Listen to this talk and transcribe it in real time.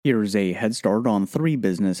Here's a head start on 3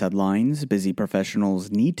 business headlines busy professionals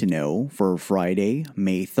need to know for Friday,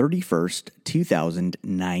 May 31st,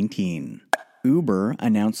 2019. Uber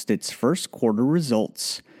announced its first quarter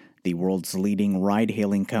results. The world's leading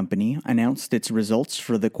ride-hailing company announced its results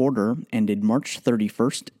for the quarter ended March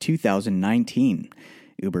 31st, 2019.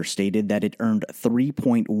 Uber stated that it earned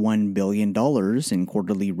 $3.1 billion in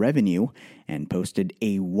quarterly revenue and posted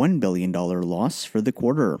a $1 billion loss for the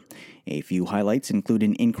quarter. A few highlights include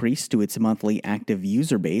an increase to its monthly active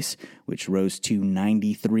user base, which rose to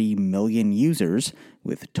 93 million users,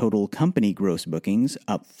 with total company gross bookings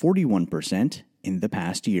up 41% in the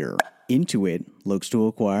past year. Intuit looks to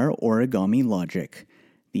acquire Origami Logic.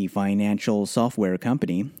 The financial software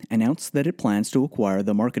company announced that it plans to acquire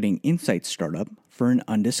the marketing insights startup for an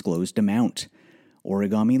undisclosed amount.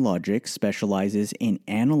 Origami Logic specializes in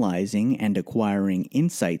analyzing and acquiring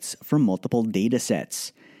insights from multiple data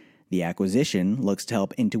sets. The acquisition looks to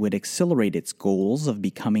help Intuit accelerate its goals of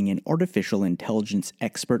becoming an artificial intelligence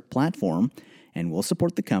expert platform and will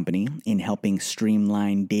support the company in helping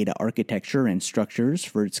streamline data architecture and structures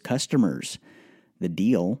for its customers. The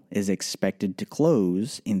deal is expected to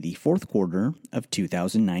close in the fourth quarter of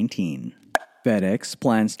 2019. FedEx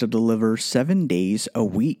plans to deliver 7 days a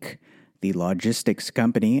week. The logistics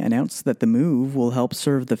company announced that the move will help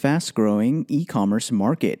serve the fast-growing e-commerce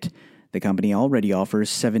market. The company already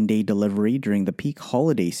offers 7-day delivery during the peak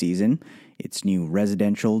holiday season. Its new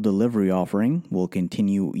residential delivery offering will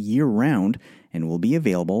continue year-round and will be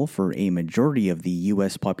available for a majority of the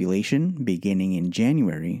U.S. population beginning in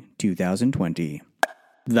January 2020.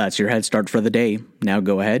 That's your head start for the day. Now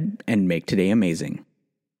go ahead and make today amazing.